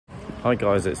Hi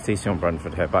guys, it's TC on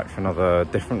Brentford here, back for another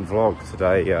different vlog.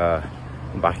 Today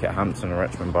I'm back at Hampton and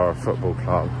Richmond Borough Football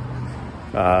Club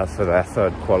for their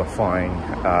third qualifying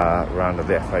round of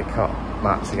the FA Cup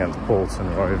match against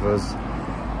Paulton Rovers.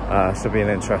 Should be an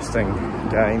interesting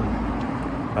game.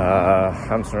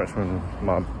 Hampton Richmond,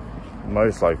 my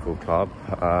most local club,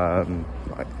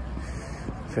 like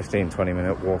 15-20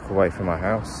 minute walk away from my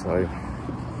house, so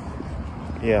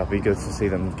yeah, it'd be good to see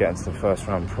them get into the first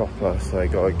round proper. So they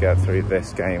got to get through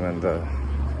this game and the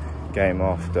game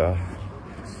after.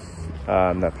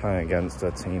 They're playing against a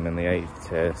team in the 8th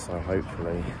tier, so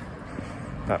hopefully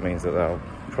that means that they'll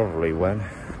probably win,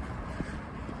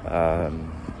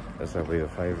 as they'll be the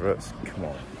favourites. Come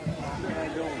on.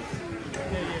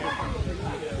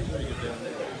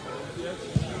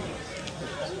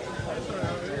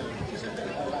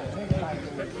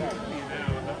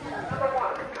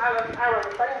 Aaron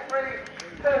Sainsbury,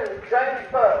 2 James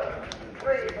Bird, 3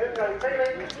 Uno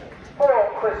Felix, 4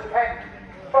 Chris Peck,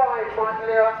 5 Mike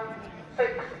Lear,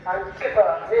 6 and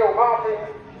skipper Neil Martin,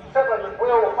 7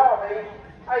 Will Harvey,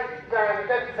 8 Dan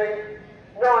Dempsey,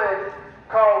 9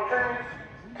 Carl Jews,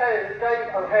 10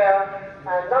 Dave O'Hare,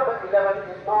 and number 11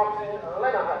 is Martin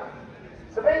Lenahan.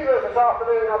 The Beavers this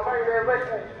afternoon are playing their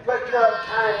red shirt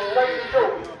and navy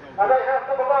shorts, and they have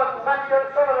number 1 Matthew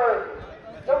O'Sullivan,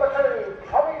 number 2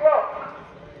 Tommy Glock,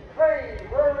 3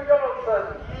 Rory Donaldson,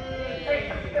 6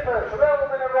 skipper Terrell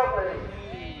Miller Rodney,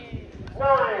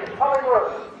 9 Tommy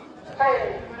Wood, 10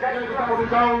 James Will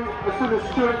go as soon as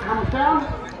Stuart comes down.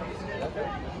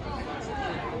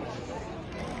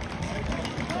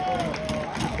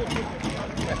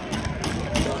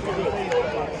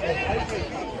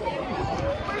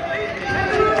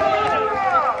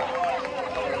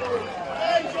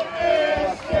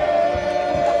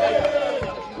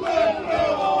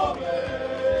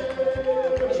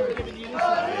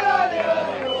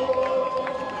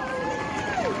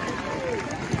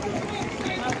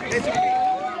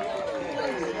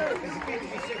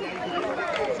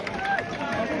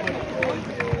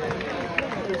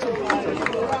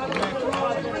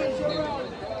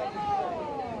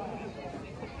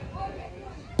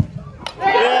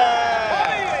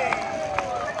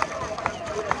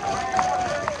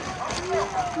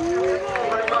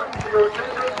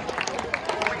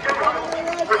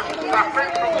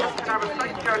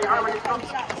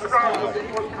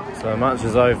 So the match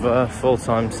is over, full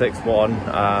time 6-1.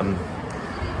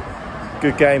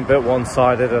 Good game, bit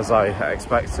one-sided as I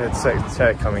expected. 6th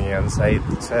tier coming against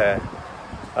 8th tier,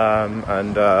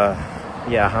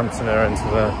 yeah, Hampton are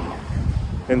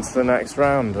into the next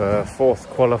round, 4th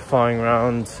qualifying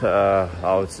round.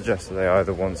 I would suggest that they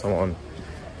either want someone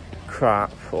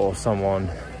crap or someone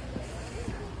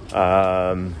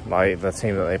like the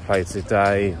team that they played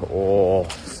today, or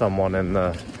someone in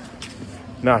the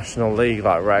National League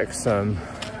like Wrexham,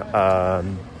 to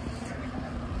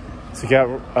get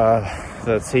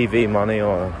the TV money,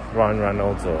 or Ryan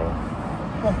Reynolds, or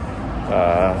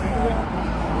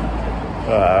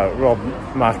Rob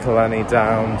McElhenney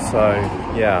down. So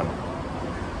yeah,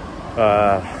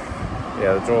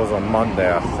 yeah, the draw's on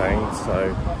Monday, I think,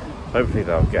 so hopefully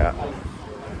they'll get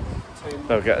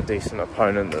a decent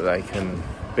opponent that they can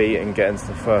beat and get into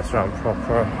the first round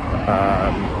proper.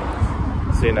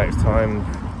 See you next time.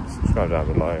 Subscribe down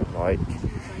below, like.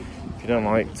 If you don't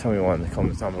like, tell me why in the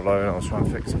comments down below, and I'll try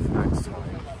and fix it for next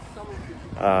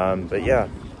time. But yeah,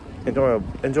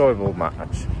 enjoyable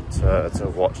match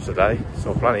to watch today.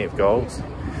 Saw plenty of goals.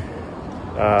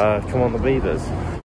 Come on the Beavers.